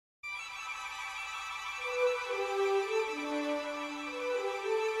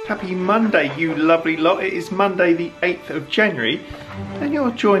Happy Monday, you lovely lot. It is Monday the 8th of January and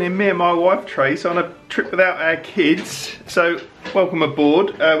you're joining me and my wife Trace on a trip without our kids. So welcome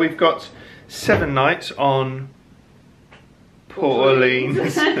aboard. We've got 7 nights on Port Orlean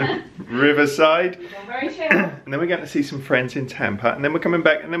Riverside. And then we're going to see some friends in Tampa, and then we're coming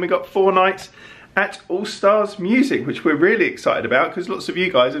back, and then we got 4 nights at All Stars Music, which we're really excited about because lots of you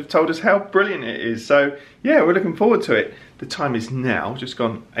guys have told us how brilliant it is. So yeah, we're looking forward to it. The time is now just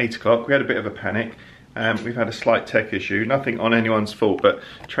gone 8 o'clock. We had a bit of a panic. We've had a slight tech issue, nothing on anyone's fault, but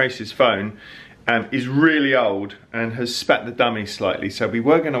Trace's phone is really old and has spat the dummy slightly. So we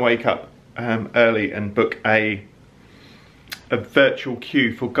were going to wake up early and book a virtual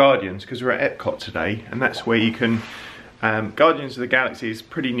queue for Guardians because we're at Epcot today, and that's where you can Guardians of the Galaxy is a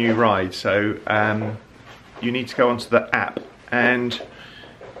pretty new ride, so you need to go onto the app and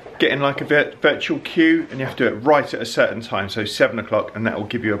get in like a virtual queue, and you have to do it right at a certain time, so 7 o'clock, and that will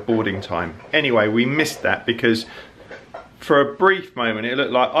give you a boarding time. Anyway, we missed that because for a brief moment it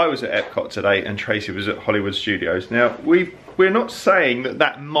looked like I was at Epcot today and Tracy was at Hollywood Studios. Now we're not saying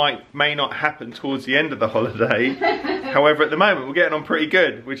that may not happen towards the end of the holiday. However, at the moment we're getting on pretty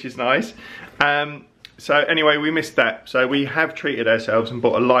good, which is nice. So anyway, we missed that. So we have treated ourselves and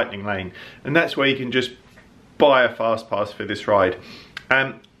bought a lightning lane, and that's where you can just buy a fast pass for this ride.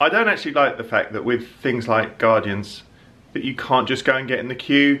 I don't actually like the fact that with things like Guardians that you can't just go and get in the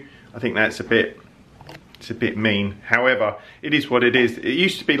queue. I think that's a bit mean. However, it is what it is. It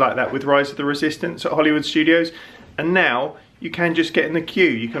used to be like that with Rise of the Resistance at Hollywood Studios, and now you can just get in the queue.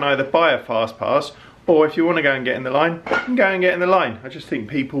 You can either buy a fast pass, or if you want to go and get in the line, you can go and get in the line. I just think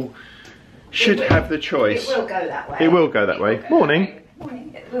people should have the choice. It will go that way. It will go that way. Morning.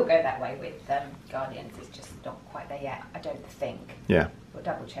 Morning. It will go that way with Guardians. It's just not quite there yet, I don't think. Yeah. We'll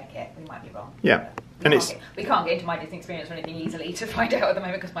double check it. We might be wrong. Yeah. We can't get into my Disney experience or anything easily to find out at the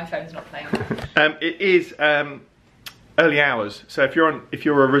moment because my phone's not playing. It is early hours. So if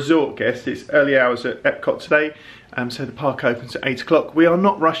you're a resort guest, it's early hours at Epcot today. So the park opens at 8 o'clock. We are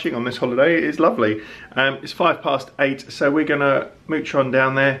not rushing on this holiday. It is lovely. It's 8:05, so we're gonna mooch on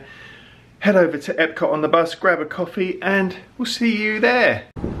down there, head over to Epcot on the bus, grab a coffee, and we'll see you there.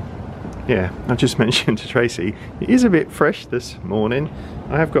 Yeah, I just mentioned to Tracy, it is a bit fresh this morning.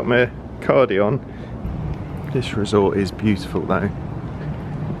 I have got my cardi on. This resort is beautiful though.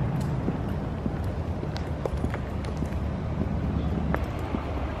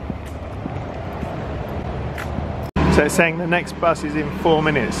 So it's saying the next bus is in 4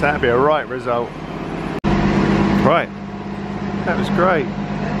 minutes. That'd be a right result. Right, that was great.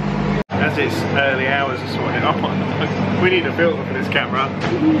 As it's early hours this morning, we need a filter for this camera.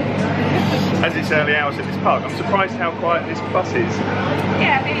 As it's early hours at this park, I'm surprised how quiet this bus is.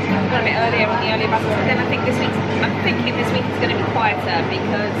 Yeah, maybe it's a little bit earlier on the earlier buses, but then I'm thinking this week is going to be quieter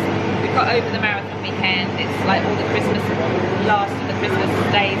because we've got over the marathon weekend. It's like all the Christmas, last of the Christmas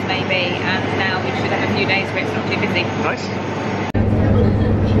days maybe, and now we should have a few days where it's not too busy. Nice.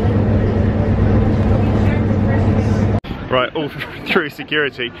 Right, all through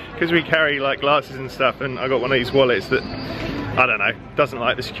security, because we carry like glasses and stuff, and I got one of these wallets that, I don't know, doesn't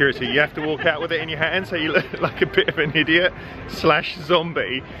like the security. You have to walk out with it in your hand, so you look like a bit of an idiot /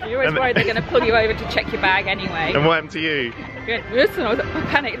 zombie. You're always worried they're going to pull you over to check your bag anyway. And what happened to you? Listen, I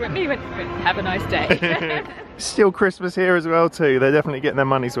panicked, went, have a nice day. Still Christmas here as well too. They're definitely getting their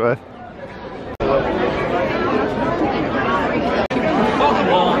money's worth.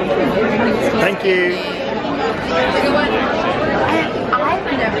 Thank you.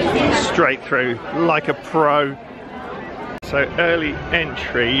 Straight through like a pro. So early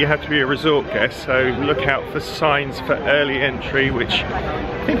entry, you have to be a resort guest, so look out for signs for early entry, which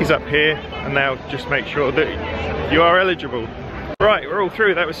I think is up here, and now just make sure that you are eligible. Right, we're all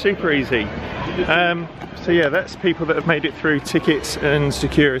through. That was super easy. So yeah, that's people that have made it through tickets and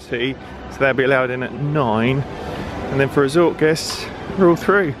security, so they'll be allowed in at 9, and then for resort guests, we're all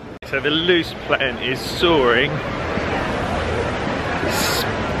through. So the loose plan is Soarin,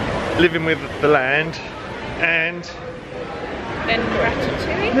 Living with the Land, and then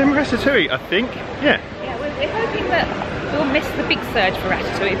Ratatouille, I think. Yeah. Yeah, we're hoping that we'll miss the big surge for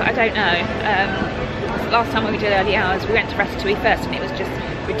Ratatouille, but I don't know. Last time when we did early hours, we went to Ratatouille first, and it was just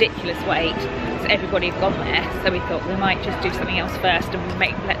ridiculous wait. So everybody had gone there, so we thought we might just do something else first and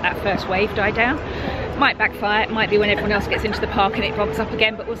let that first wave die down. Might backfire. It might be when everyone else gets into the park and it ramps up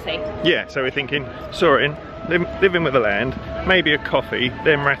again, but we'll see. Yeah, so we're thinking Soarin, Living with the Land, maybe a coffee,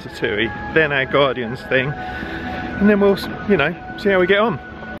 then Ratatouille, then our Guardians thing, and then we'll, you know, see how we get on.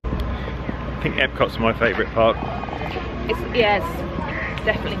 I think Epcot's my favourite park. It's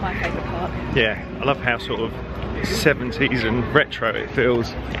definitely my favourite park. Yeah, I love how sort of 70s and retro it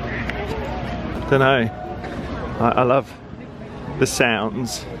feels. Don't know. I love the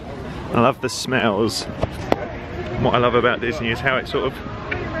sounds. I love the smells. And what I love about Disney is how it sort of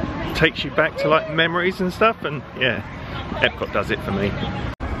takes you back to like memories and stuff, and yeah, Epcot does it for me.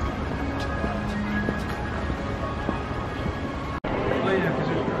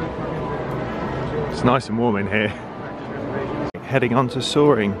 It's nice and warm in here. Heading on to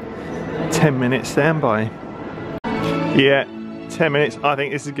Soarin. 10-minute standby. Yeah, 10 minutes. I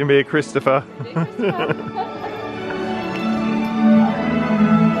think this is going to be a Christopher.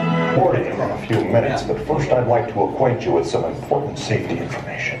 Boarding in a few minutes, but first I'd like to acquaint you with some important safety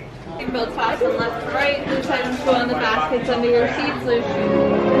information. Seatbelt fasten left to right, loose items go on the baskets under your seats, loose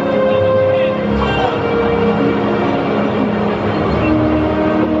shoes.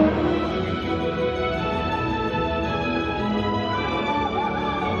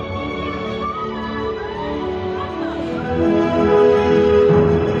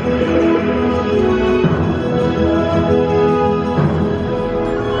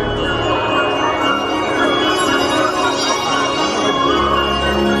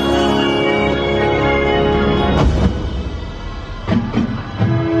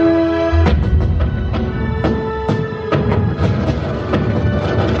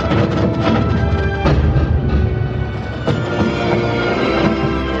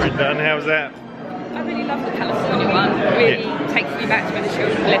 How's that? I really love the California one. It really takes me back to when the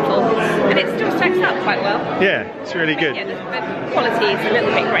children were little, and it still stacks up quite well. Yeah, it's really good. Yeah, the quality is a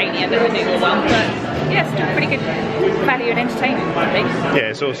little bit grainier than the newer one, but yeah, still pretty good value and entertainment, I think. Yeah,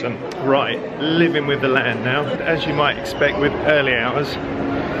 it's awesome. Right, living with the land now. As you might expect with early hours,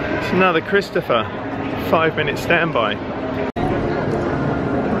 it's another Christopher. 5-minute standby.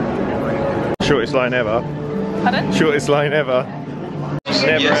 Shortest line ever. Pardon? Shortest line ever.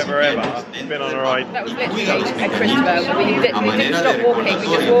 Never ever ever been on a ride. That was literally at Christopher. We didn't stop walking, we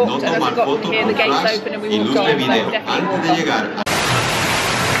just walked, and as we got here the gates open and we walked on, so definitely walked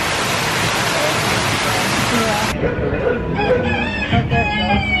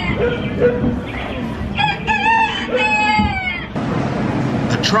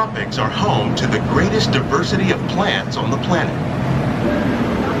The tropics are home to the greatest diversity of plants on the planet.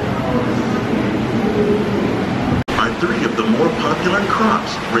 Are 3 of the more popular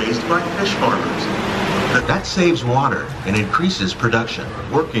crops raised by fish farmers. That saves water and increases production,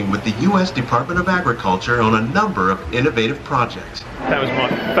 working with the U.S. Department of Agriculture on a number of innovative projects. That was my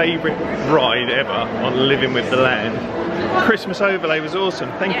favourite ride ever on Living with the Land. Christmas overlay was awesome,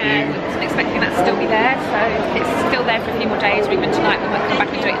 thank you. I wasn't expecting that to still be there, so it's still there for a few more days, or even tonight we might come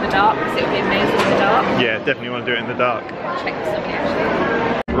back and do it in the dark, because it would be amazing in the dark. Yeah, definitely want to do it in the dark. Check with somebody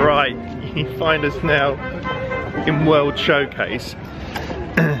actually. Right, you find us now in World Showcase,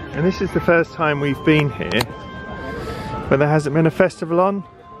 and this is the first time we've been here where there hasn't been a festival on.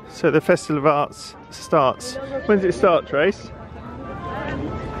 So the Festival of Arts starts, when does it start, Trace?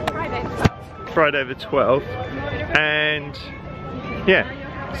 Friday the 12th, and yeah,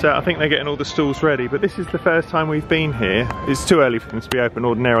 so I think they're getting all the stalls ready, but this is the first time we've been here. It's too early for them to be open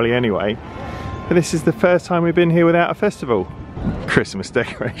ordinarily anyway, but this is the first time we've been here without a festival. Christmas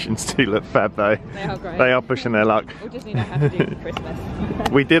decorations do look fab though. They are great. They are pushing their luck. Walt Disney know how to do Christmas.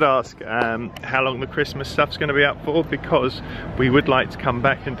 We did ask how long the Christmas stuff's going to be up for, because we would like to come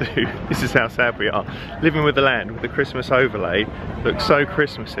back and do, this is how sad we are, Living with the Land with the Christmas overlay. Looks so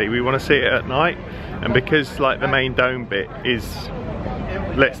Christmassy. We want to see it at night, and because like the main dome bit is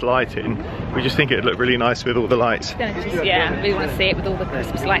less lighting, we just think it would look really nice with all the lights. Yeah, we want to see it with all the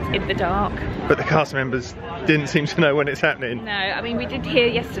Christmas lights in the dark. But the cast members didn't seem to know when it's happening. No, I mean we did hear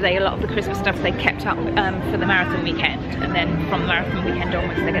yesterday a lot of the Christmas stuff they kept up for the marathon weekend, and then from the marathon weekend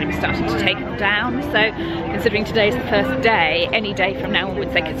onwards they're going to be starting to take them down. So considering today's the first day, any day from now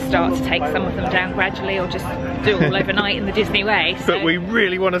onwards they could start to take some of them down gradually, or just do it all overnight in the Disney way. So. But we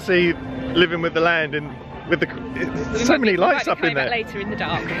really want to see Living with the Land, and with the so many lights up in there. Later in the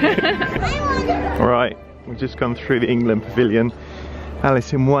dark. Right, we've just gone through the England Pavilion.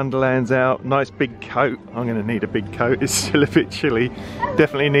 Alice in Wonderland's out. Nice big coat. I'm going to need a big coat. It's still a bit chilly.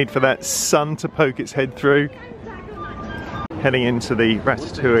 Definitely need for that sun to poke its head through. Heading into the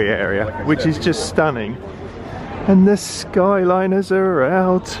Ratatouille area, which is just stunning. And the Skyliners are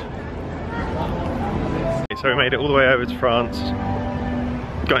out. So we made it all the way over to France.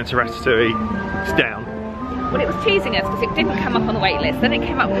 Got into Ratatouille. It's down. Well, it was teasing us because it didn't come up on the wait list. Then it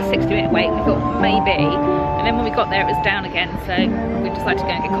came up with a 60-minute wait. We thought maybe, and then when we got there, it was down again. So we decided to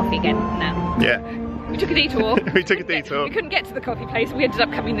go and get coffee again now. Yeah, We took a detour. We took a detour. We couldn't get to the coffee place. We ended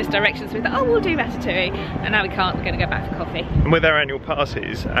up coming this direction, so we thought, oh, we'll do Ratatouille. And now we can't. We're going to go back for coffee. And with our annual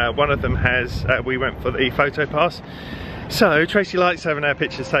passes, one of them has, we went for the photo pass. So Tracy likes having our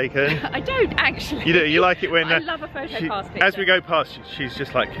pictures taken. I don't actually. You do. You like it when I love a photo pass picture. As we go past, she's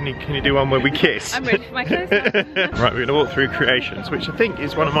just like, can you do one where we kiss? I'm ready for my close up. Right, we're going to walk through Creations, which I think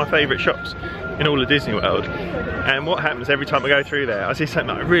is one of my favourite shops in all of Disney World. And what happens every time I go through there, I see something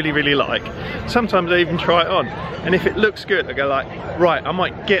that I really, really like. Sometimes I even try it on, and if it looks good, I go like, right, I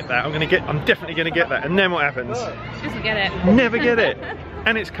might get that. I'm definitely going to get that. And then what happens? She doesn't get it. Never get it.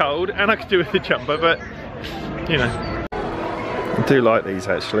 And it's cold, and I could do with the jumper, but you know. I do like these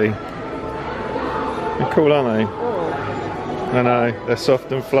actually. They're cool, aren't they? Oh. I know, they're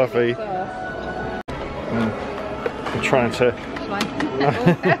soft and fluffy. I'm trying to...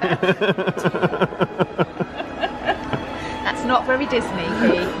 That's not very Disney,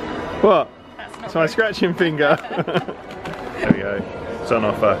 Key. What? It's my scratching finger. There we go. It's on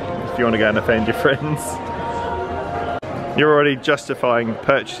offer if you want to go and offend your friends. You're already justifying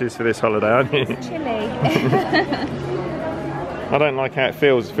purchases for this holiday, aren't you? It's chilly. I don't like how it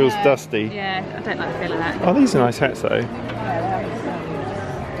feels. It feels dusty. Yeah, I don't like the feel of that. Oh, these are nice hats though.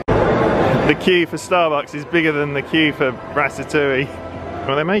 The queue for Starbucks is bigger than the queue for Ratatouille. What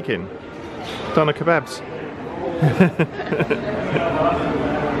are they making? Doner kebabs.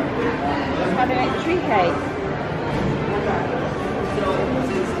 How do they make the tree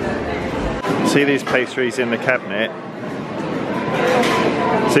cake? See these pastries in the cabinet?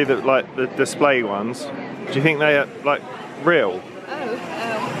 See the display ones? Do you think they are like real?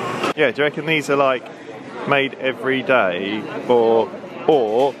 Oh. Yeah, do you reckon these are like made every day, or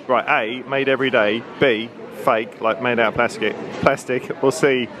right, A, made every day, B, fake, like made out of plastic, or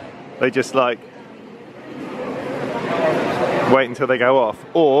C, they just like wait until they go off,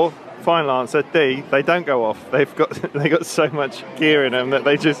 or final answer, D, they don't go off. They got so much gear in them that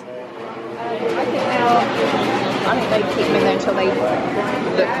they just. I think they keep them in there until they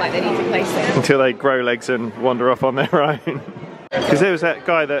look like they need replacing. Until they grow legs and wander off on their own. Because there was that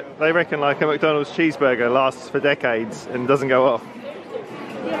guy that they reckon like a McDonald's cheeseburger lasts for decades and doesn't go off.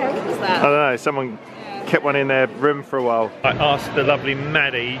 Yeah, what was that? I don't know, someone kept one in their room for a while. I asked the lovely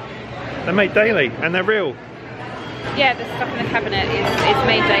Maddie, they're made daily and they're real. Yeah, the stuff in the cabinet is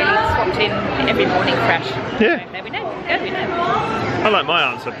made daily, swapped in every morning fresh. Yeah. So there we know. There we know. I like my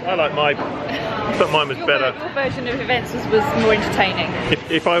answer. I like my. I thought mine was better. Your version of events was more entertaining.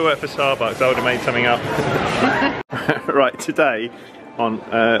 If I worked for Starbucks, I would have made something up. Right, today on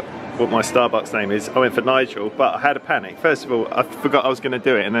what my Starbucks name is, I went for Nigel, but I had a panic. First of all, I forgot I was going to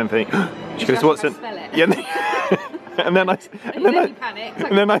do it, and then think, she goes, "What's it?" Yeah. And then I panicked.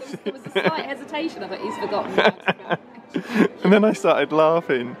 And then there was a slight hesitation of it. He's forgotten. And then I started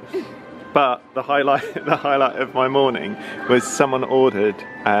laughing. But the highlight of my morning was someone ordered,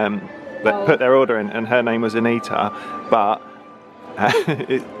 put their order in, and her name was Anita. But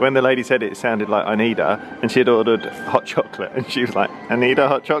when the lady said it, it sounded like I need her, and she had ordered hot chocolate, and she was like, "I need a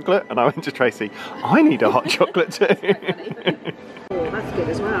hot chocolate," and I went to Tracy, "I need a hot chocolate too." Oh, that's good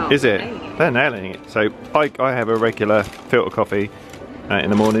as well. Is it? They're nailing it. So I have a regular filter coffee in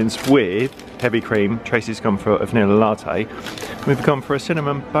the mornings with heavy cream. Tracy's gone for a vanilla latte. We've gone for a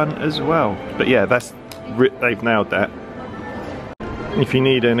cinnamon bun as well. But yeah, they've nailed that. If you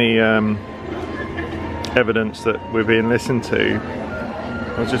need any evidence that we're being listened to,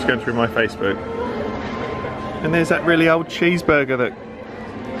 I was just going through my Facebook, and there's that really old cheeseburger that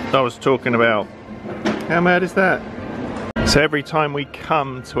I was talking about. How mad is that? So every time we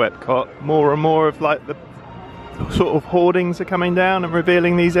come to Epcot, more and more of like the sort of hoardings are coming down and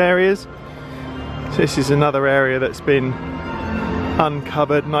revealing these areas. So this is another area that's been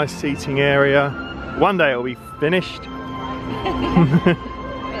uncovered, nice seating area. One day it'll be finished. It'll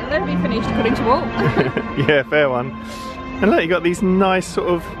never be finished according to Walt. Yeah, fair one. And look, you got these nice sort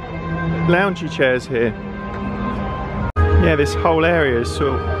of loungy chairs here. Yeah, this whole area is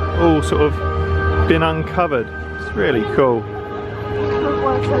all sort of been uncovered. It's really cool.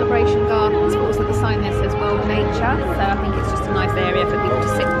 World Celebration Gardens, but also the sign there says World Nature, so I think it's just a nice area for people to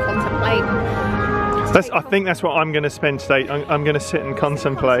sit and contemplate. I think that's what I'm going to spend today. I'm going to sit and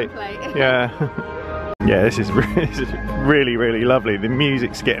contemplate. Yeah. Yeah, this is really, really lovely. The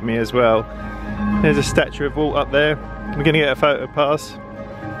music's getting me as well. There's a statue of Walt up there. We're going to get a photo pass.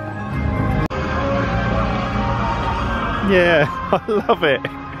 Yeah, I love it.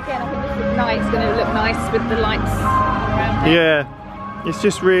 Again, I think this night's going to look nice with the lights around there. Yeah, it's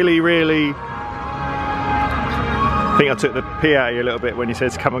just really, really... I think I took the pee out of you a little bit when you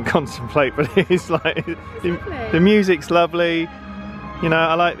said to come and contemplate, but it's like... The music's lovely. You know,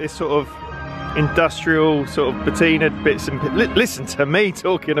 I like this sort of industrial sort of patina bits and listen to me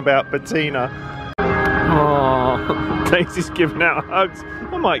talking about patina. Oh, Daisy's giving out hugs.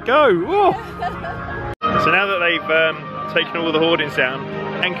 I might go. Whoa. So now that they've taken all the hoardings down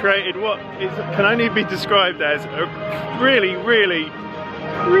and created what can only be described as a really, really,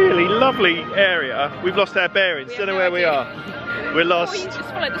 really lovely area, we've lost our bearings. Don't know where we are. We're lost. Before you just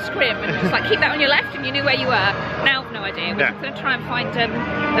followed the scrim and just like keep that on your left and you knew where you were. Now I've no idea. We're just going to try and find the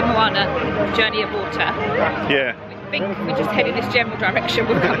Moana Journey of Water. Yeah. I think if we just head in this general direction,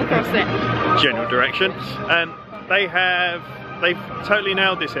 we'll come across it. General direction. And they've totally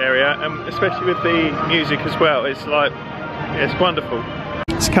nailed this area, and especially with the music as well. It's like, it's wonderful.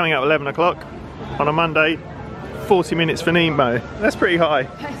 It's coming up 11 o'clock on a Monday. 40 minutes for Nemo. That's pretty high.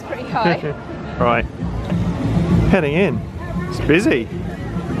 That's pretty high. Right. Heading in. It's busy.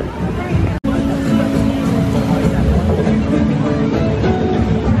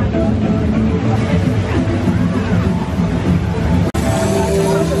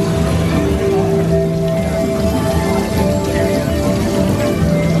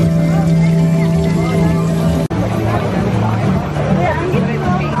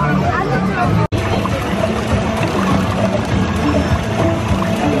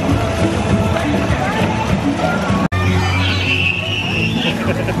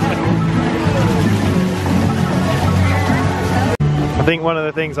 I think one of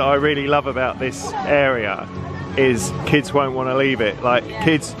the things that I really love about this area is kids won't want to leave it. Like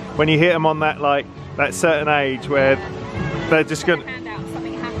kids, when you hit them on that that certain age where they're just gonna,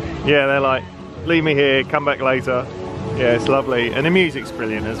 yeah, they're like, leave me here, come back later. Yeah, it's lovely, and the music's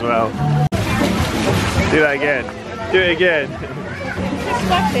brilliant as well. Do that again. Do it again.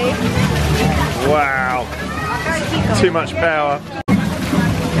 Wow. Too much power.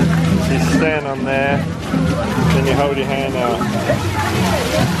 So you stand on there, then you hold your hand out.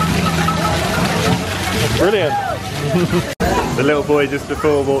 That's brilliant. The little boy just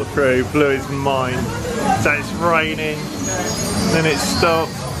before walked through blew his mind. So it's raining, then it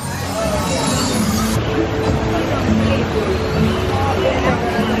stopped.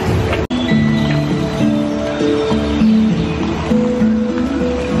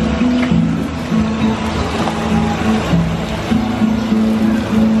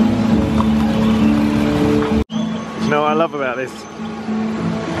 You know what I love about this?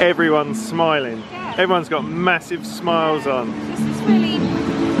 Everyone's smiling. Everyone's got massive smiles on. This is really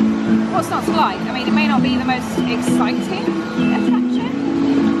what's not to like. I mean, it may not be the most exciting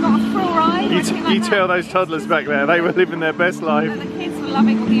attraction, not a thrill ride. You tell those toddlers back there, they were living their best life. But the kids were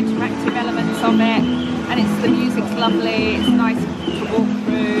loving all the interactive elements of it, and the music's lovely. It's nice to walk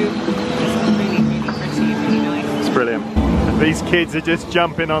through. It's really, really pretty and really nice. It's brilliant. These kids are just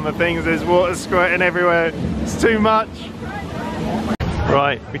jumping on the things. There's water squirting everywhere. It's too much.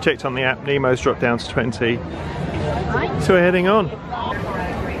 Right, we checked on the app, Nemo's dropped down to 20. So we're heading on.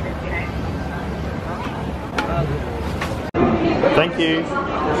 Thank you.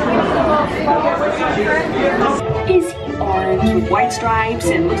 Is he orange with white stripes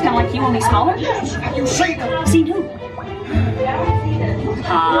and looks kind of like you, only smaller? Yes, have you seen him? Seen who?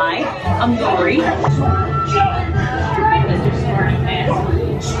 Hi, I'm Dory.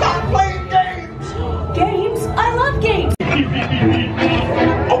 Stop playing games! Games? I love games!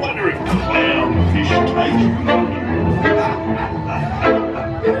 I wonder if clownfish taste.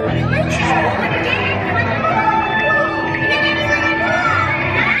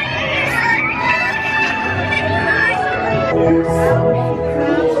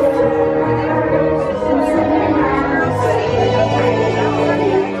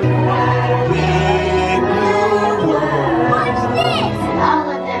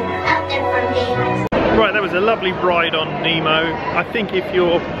 Right, that was a lovely ride on Nemo. I think if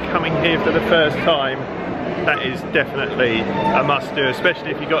you're coming here for the first time, that is definitely a must do,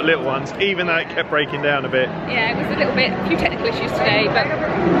 especially if you've got little ones, even though it kept breaking down a bit. Yeah, it was a few technical issues today, but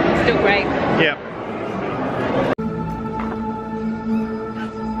still great. Yeah.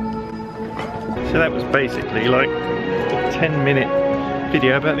 So that was basically like a 10-minute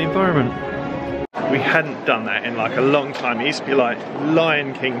video about the environment. We hadn't done that in like a long time. It used to be like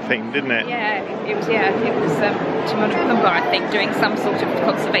Lion King thing, didn't it? Yeah, it was Timon and Pumbaa, I think, doing some sort of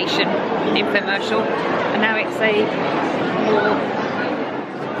conservation infomercial, and now it's a more,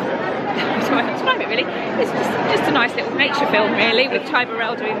 I don't know how to describe it really. It's just a nice little nature film really, with Ty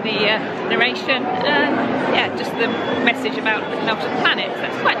Burrell doing the narration. Yeah, just the message about looking after the planet. So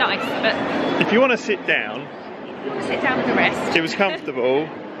it's quite nice. But if you want to sit down with the rest. It was comfortable.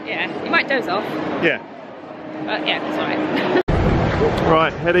 Yeah, you might doze off. Yeah. But yeah, it's alright.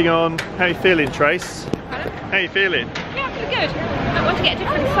 Right, heading on. How you feeling, Trace? Pardon? How you feeling? Yeah, I feel good. I want to get a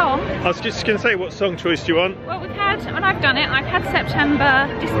different song. I was just going to say, what song choice do you want? Well, we've had, when I've done it, I've had September,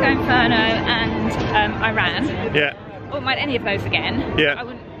 Disco Inferno and Iran. Yeah. I wouldn't mind any of those again. Yeah. I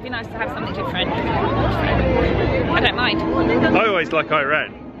wouldn't be nice to have something different. I don't mind. I always like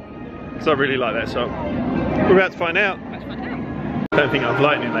Iran, because I really like that song. We're about to find out. Let's find out. I don't think I've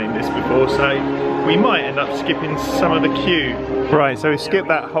lightning laned this before, so we might end up skipping some of the queue. Right, so we skipped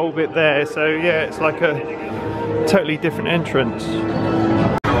that whole bit there, so yeah, it's like a totally different entrance.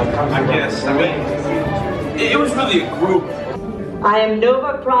 I guess, I mean, it was really a group. I am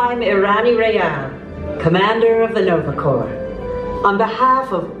Nova Prime Irani Rayyan, Commander of the Nova Corps. On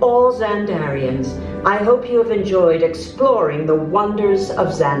behalf of all Xandarians, I hope you have enjoyed exploring the wonders of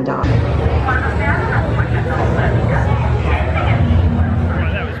Xandar.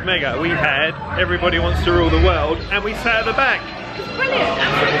 Mega. We had Everybody Wants to Rule the World, and we sat at the back. It's brilliant,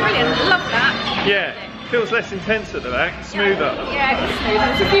 absolutely brilliant. Love that. Yeah, feels less intense at the back, smoother. Yeah, it's smooth.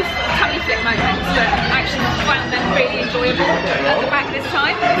 There's a few tummy flip moments, but I actually found them really enjoyable at the back this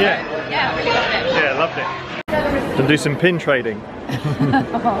time. Yeah. So, yeah, I really loved it. Yeah, loved it. And do some pin trading.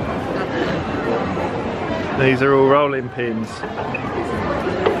 These are all rolling pins.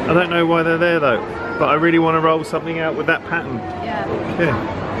 I don't know why they're there though, but I really want to roll something out with that pattern. Yeah.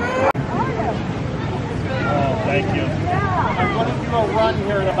 Yeah. Thank you. I'm going to do a run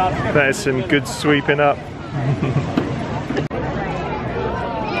here in about 15 That is some good sweeping up.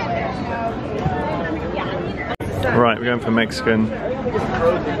 Right, we're going for Mexican.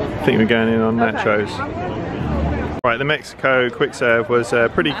 I think we're going in on nachos. Right, the Mexico quick serve was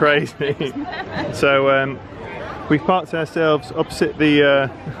pretty crazy. So we parked ourselves opposite the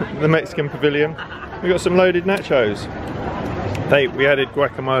Mexican pavilion. We got some loaded nachos. We added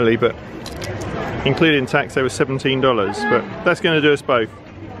guacamole, but including tax they were $17, but that's going to do us both.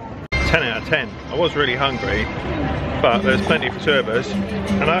 10 out of 10. I was really hungry, but there's plenty for two of us,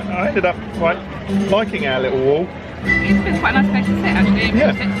 and I ended up quite liking our little wall. It's been quite a nice place to sit actually.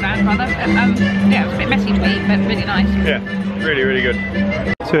 Yeah. Sit down rather. Yeah, it was a bit messy to eat, but really nice. Yeah, really, really good.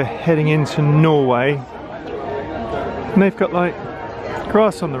 So we're heading into Norway, and they've got like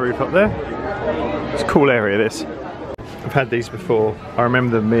grass on the roof up there. It's a cool area, this. I've had these before. I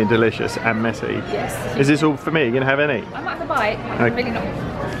remember them being delicious and messy. Yes. Is this all for me? Are you going to have any? I might have a bite. Okay. I'm really not.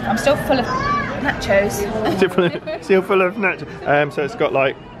 I'm still full of nachos. Still full of nachos. So it's got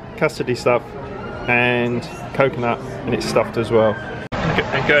like custardy stuff and coconut, and it's stuffed as well.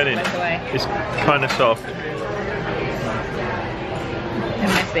 And going in, it's kind of soft.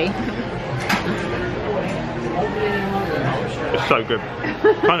 And messy. It's so good.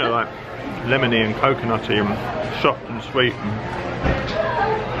 Kind of like lemony and coconutty and soft and sweet.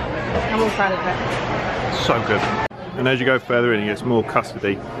 I'm all proud of it. So good. And as you go further in, it gets more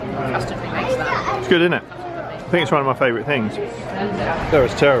custardy. Custard makes that. It's good, isn't it? I think it's one of my favourite things. That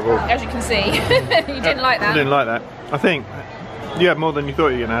was terrible. As you can see, you didn't like that. I didn't like that. I think you had more than you thought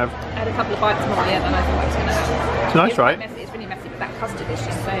you were going to have. I had a couple of bites more than I thought I was going to have. It's nice, right? Messy. It's really messy, but that custard is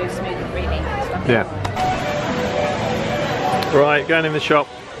just so smooth and creamy and stuff. Yeah. Right, going in the shop.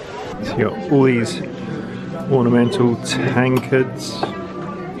 So you got all these ornamental tankards.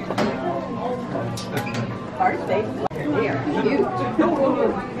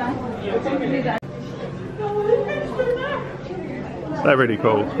 They're really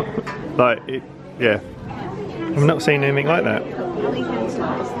cool. Like, yeah. I've not seen anything like that.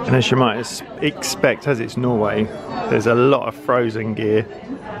 And as you might expect, as it's Norway, there's a lot of frozen gear.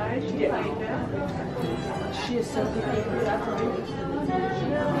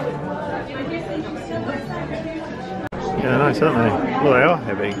 Yeah, nice, aren't they? Well, they are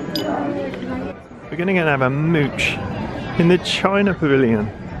heavy. We're going to go and have a mooch in the China Pavilion.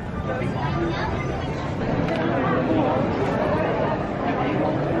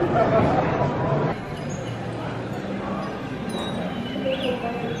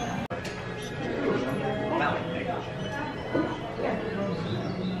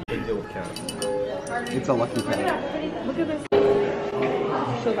 It's a lucky cat. Look at this.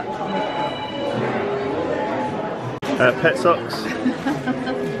 Pet socks. So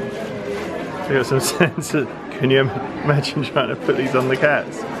you got some sense of, can you imagine trying to put these on the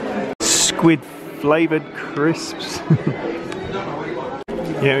cats? Squid flavoured crisps.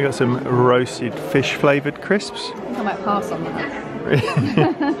 Yeah, we got some roasted fish flavoured crisps. I think I might pass on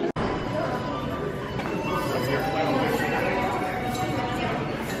that.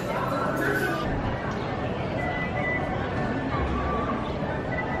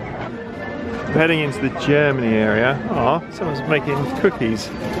 We're heading into the Germany area. Oh, someone's making cookies.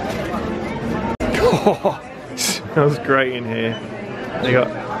 Oh, smells great in here. They got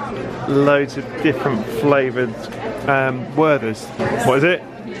loads of different flavoured Werthers. What is it?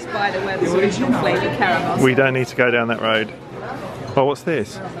 You just buy the Werther's original flavoured caramel. We don't need to go down that road. Oh, what's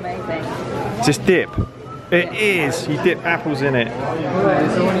this? That's amazing. Is this dip? It is. You dip apples in it.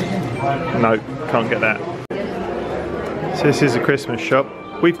 No, can't get that. So this is a Christmas shop.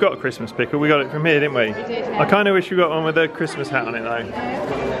 We've got a Christmas pickle. We got it from here, didn't we? We did, yeah. I kind of wish we got one with a Christmas hat on it though.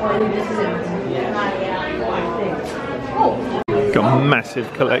 Got a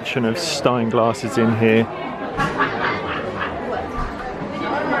massive collection of Stein glasses in here.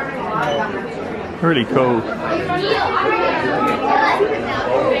 Really cool.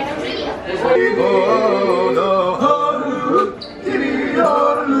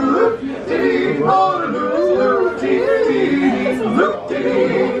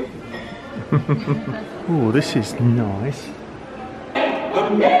 Oh, this is nice.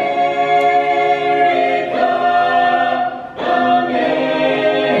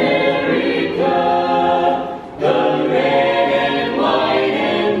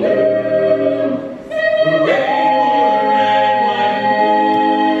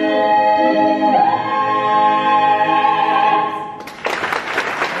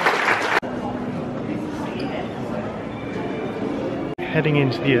 Heading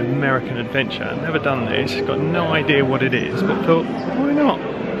into the American Adventure. I've never done this, got no idea what it is, but thought, why not?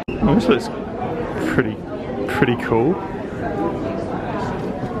 Oh, this looks pretty cool.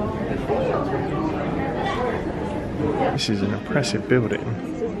 This is an impressive building.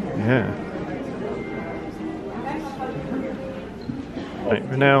 Yeah. Right,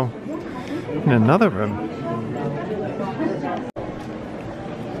 we're now in another room.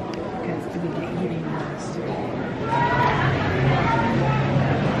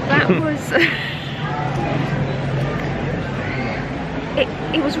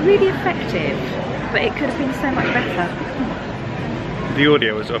 It was really effective, but it could have been so much better. The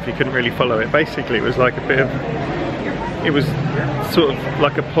audio was off, you couldn't really follow it. Basically it was like a bit of, it was sort of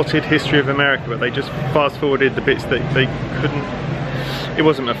like a potted history of America, but they just fast forwarded the bits that they couldn't, it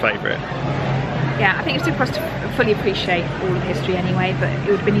wasn't my favourite. Yeah, I think it's difficult for us to fully appreciate all of history anyway, but it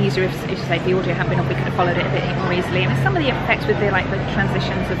would have been easier if you say, the audio hadn't been off, we could have followed it a bit more easily. I mean, some of the effects with the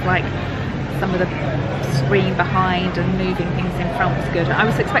transitions of like some of the screen behind and moving things in front was good. I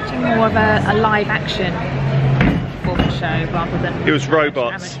was expecting more of a live action performance show rather than... It was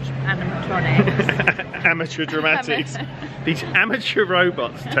robots. Animatronics. Amateur dramatics. These amateur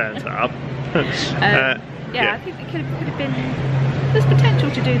robots turned up. Yeah, I think it could have been... There's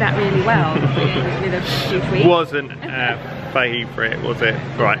potential to do that really well with a huge week. Wasn't our favourite, was it?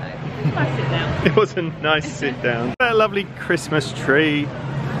 Right. Nice sit down. It was a nice sit down. A lovely Christmas tree.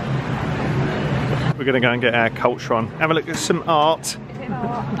 We're going to go and get our culture on. Have a look at some art. Is it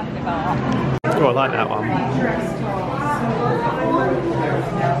art? I think art. Oh, I like that one.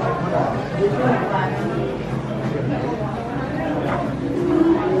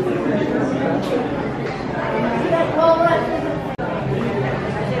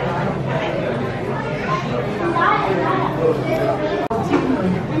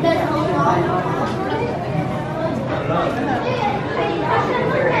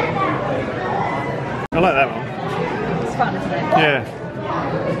 I like that one. It's fun, isn't it? Yeah.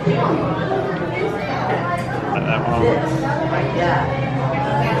 I like that one.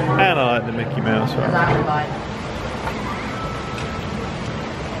 And I like the Mickey Mouse one.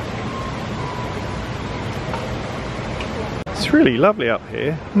 It's really lovely up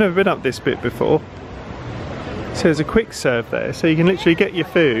here. I've never been up this bit before. So there's a quick serve there, so you can literally get your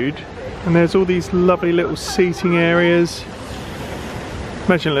food, and there's all these lovely little seating areas.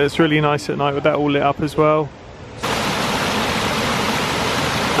 Imagine that it's really nice at night with that all lit up as well.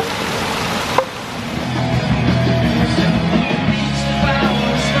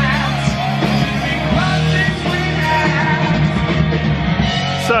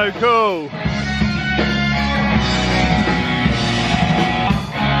 So cool.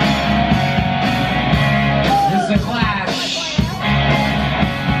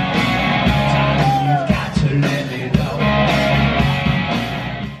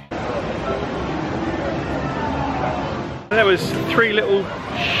 That was 3 little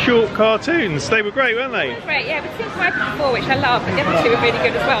short cartoons. They were great, weren't they? Great, yeah, we've seen Piper before, which I love, but the other 2 were really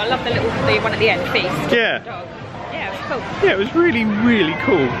good as well. I love the one at the end, Feast. Yeah. Dog. Yeah, it was cool. Yeah, it was really, really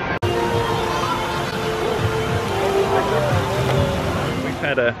cool. We've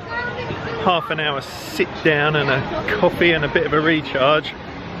had a half an hour sit down and a coffee and a bit of a recharge.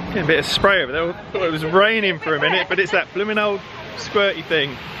 Getting a bit of spray over there. I thought it was raining for a minute, but it's that blooming old squirty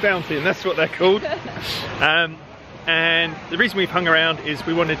thing, fountain, that's what they're called. And the reason we've hung around is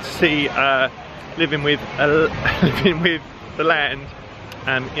we wanted to see Living with the Land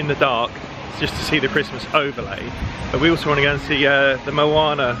in the dark, just to see the Christmas overlay. But we also want to go and see the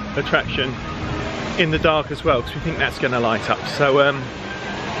Moana attraction in the dark as well, because we think that's going to light up. So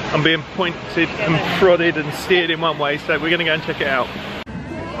I'm being pointed and prodded and steered in one way, so we're going to go and check it out.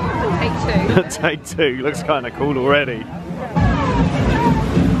 Take 2. Take 2, looks kind of cool already.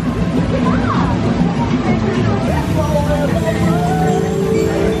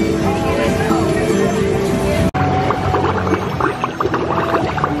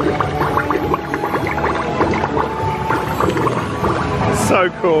 So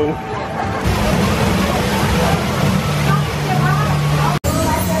cool.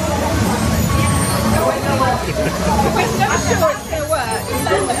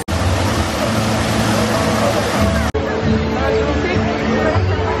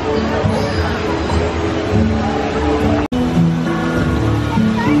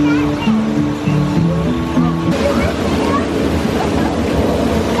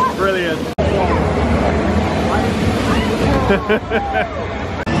 Brilliant.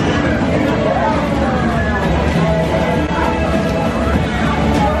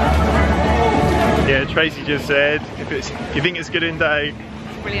 Yeah, Tracy just said, if you think it's good in day,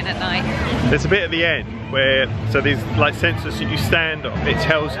 It's brilliant at night. there's a bit at the end where, so there's like sensors that you stand on. It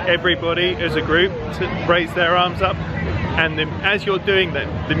tells everybody as a group to raise their arms up, and then as you're doing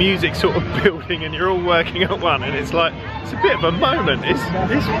that, the music's sort of building and you're all working at one, and it's like, it's a bit of a moment.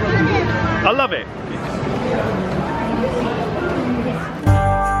 I love it.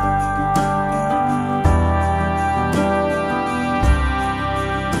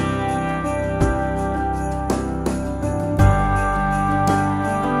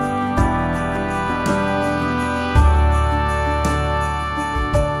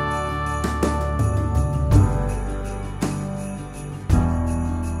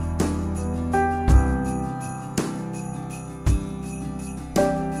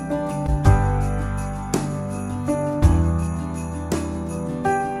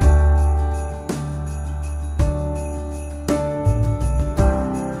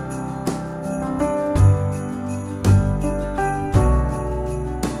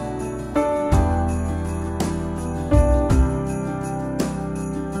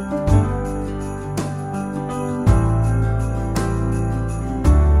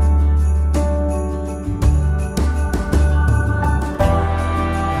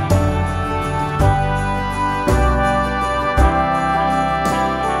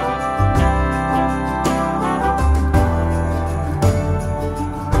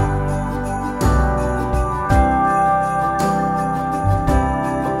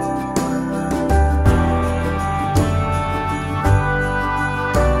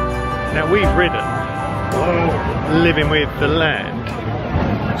 We've ridden Living with the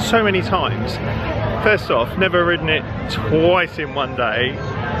Land so many times. First off, never ridden it twice in one day,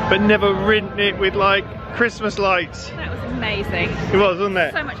 but never ridden it with like Christmas lights. That was amazing. It was, wasn't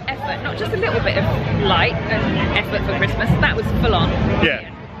it? So much effort, not just a little bit of light and effort for Christmas, that was full on. Yeah,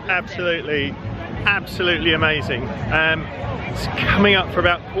 absolutely, absolutely amazing. It's coming up for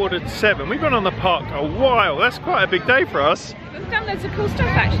about 6:45. We've been on the park a while. That's quite a big day for us. We've done loads of cool stuff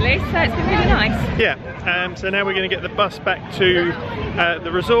actually, so it's been really nice. Yeah, so now we're going to get the bus back to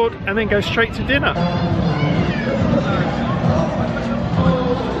the resort and then go straight to dinner.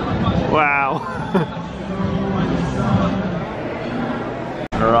 Wow.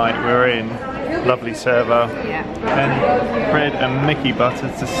 Alright, we're in. Lovely server. Yeah. And bread and Mickey butter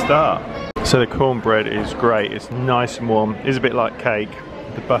to start. So the cornbread is great, it's nice and warm. It's a bit like cake.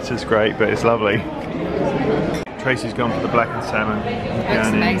 The butter's great, but it's lovely. Tracy's gone for the blackened salmon. Looks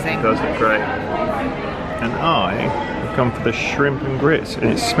amazing. It does look great. And I have gone for the shrimp and grits, and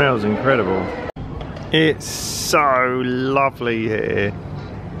it smells incredible. It's so lovely here.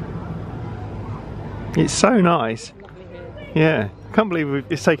 It's so nice. Yeah, I can't believe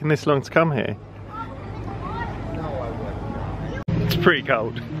it's taken this long to come here. It's pretty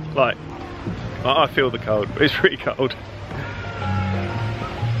cold. Like, I feel the cold, but it's pretty cold.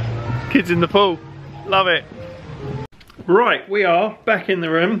 Kids in the pool, love it. Right, we are back in the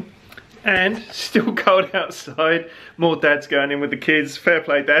room and still cold outside. More dads going in with the kids. Fair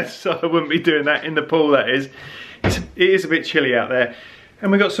play, dads, so I wouldn't be doing that in the pool, that is. It is a bit chilly out there.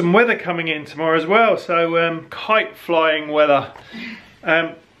 And we've got some weather coming in tomorrow as well, so kite flying weather.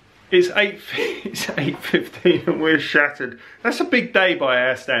 It's 8:15 and we're shattered. That's a big day by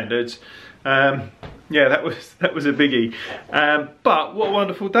our standards. Yeah, that was a biggie. But what a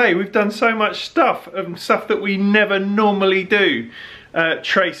wonderful day. We've done so much stuff, stuff that we never normally do.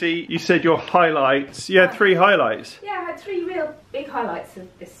 Tracy, you said your highlights. You had 3 highlights. Yeah, I had 3 real big highlights of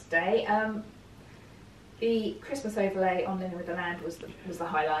this day. The Christmas overlay on Living with the Land was the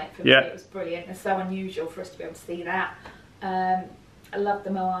highlight for me. It was brilliant. It's so unusual for us to be able to see that. I loved the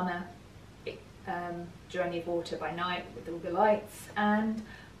Moana Journey of Water by night with all the lights, and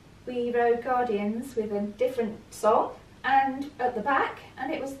we rode Guardians with a different song and at the back,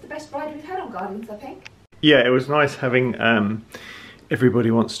 and it was the best ride we've had on Guardians, I think. Yeah, it was nice having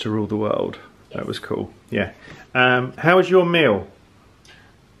Everybody Wants to Rule the World. That was cool. Yeah. How was your meal?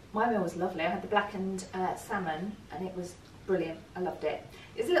 My meal was lovely. I had the blackened salmon and it was brilliant. I loved it.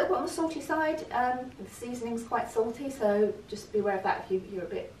 It's a little bit on the salty side. The seasoning's quite salty, so just be aware of that if you're a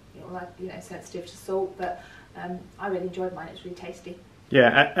bit sensitive to salt. But I really enjoyed mine. It was really tasty.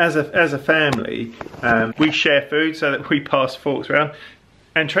 Yeah, as a family, we share food so that we pass forks around.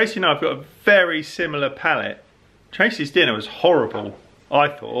 And Tracy and I have got a very similar palate. Tracy's dinner was horrible, I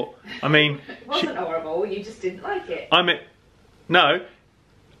thought. I mean, it wasn't horrible. You just didn't like it. No.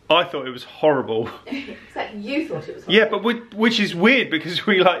 I thought it was horrible. Except you thought it was horrible. Yeah, but which is weird because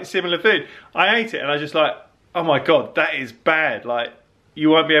we like similar food. I ate it and I was just like, oh my God, that is bad. Like, you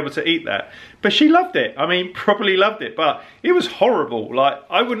won't be able to eat that. But she loved it. I mean, properly loved it. But it was horrible. Like,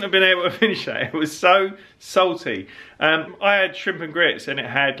 I wouldn't have been able to finish that. It was so salty. I had shrimp and grits and it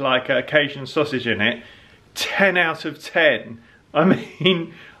had like a Cajun sausage in it. 10 out of 10. I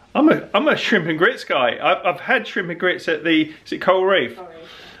mean, I'm a shrimp and grits guy. I've had shrimp and grits at the, is it Coral Reef?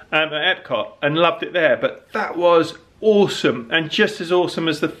 At Epcot, and loved it there, but that was awesome, and just as awesome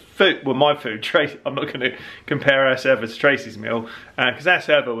as the food, well, my food. Tracy, I'm not going to compare our server to Tracy's meal, because our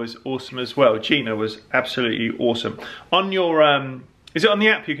server was awesome as well. Gina was absolutely awesome. On your, is it on the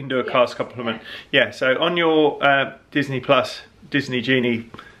app you can do a cast compliment? Yeah, so on your Disney Plus, Disney Genie,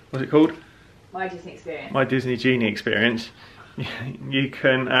 what's it called? My Disney Experience. My Disney Genie Experience. You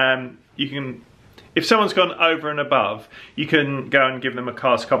can, if someone's gone over and above, you can go and give them a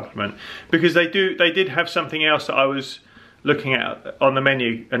cast compliment, because they did have something else that I was looking at on the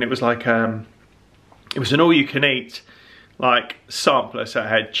menu, and it was like it was an all-you-can-eat like sampler, so it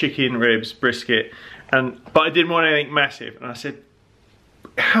had chicken, ribs, brisket, but I didn't want anything massive, and I said,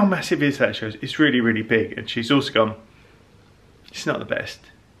 how massive is that? She goes, it's really, really big, and she's also gone, it's not the best,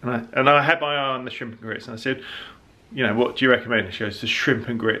 and I had my eye on the shrimp and grits, and I said, you know, what do you recommend? She goes, the shrimp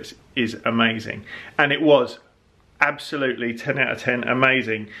and grits is amazing. And it was absolutely 10 out of 10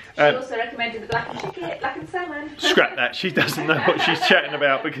 amazing. She also recommended the blackened chicken, blackened salmon. Scrap that, she doesn't know what she's chatting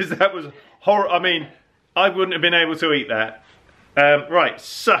about, because that was horrible. I mean, I wouldn't have been able to eat that. Right,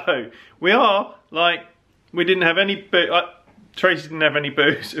 so we are like, we didn't have any booze. Tracy didn't have any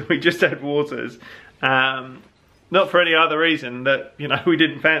booze, we just had waters. Not for any other reason that, you know, we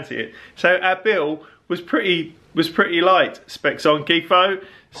didn't fancy it. So our bill was pretty light, specs on Kifo.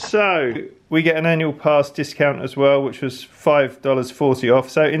 So we get an annual pass discount as well, which was $5.40 off.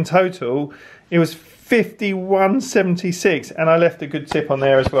 So in total, it was $51.76, and I left a good tip on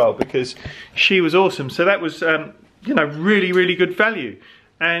there as well because she was awesome. So that was, you know, really, really good value.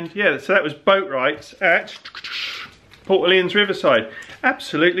 And yeah, so that was Boatwrights at Port Orlean Riverside.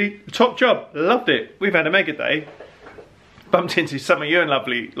 Absolutely top job, loved it. We've had a mega day. Bumped into some of you and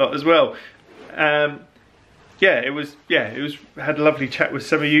lovely lot as well. It was had a lovely chat with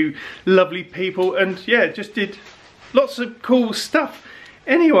some of you lovely people, and yeah, just did lots of cool stuff.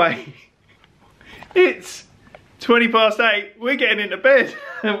 Anyway, it's 8:20. We're getting into bed.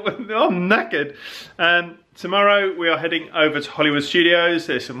 I'm knackered. Tomorrow we are heading over to Hollywood Studios.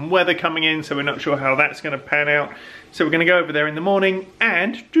 There's some weather coming in, so we're not sure how that's going to pan out. So we're going to go over there in the morning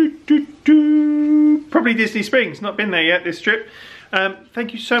and probably Disney Springs. Not been there yet this trip.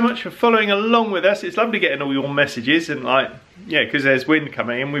 Thank you so much for following along with us. It's lovely getting all your messages, and like, yeah, because there's wind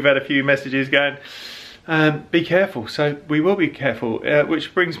coming in, we've had a few messages going, be careful. So we will be careful,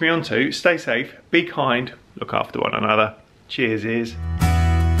 which brings me on to stay safe, be kind, look after one another. Cheers, ears.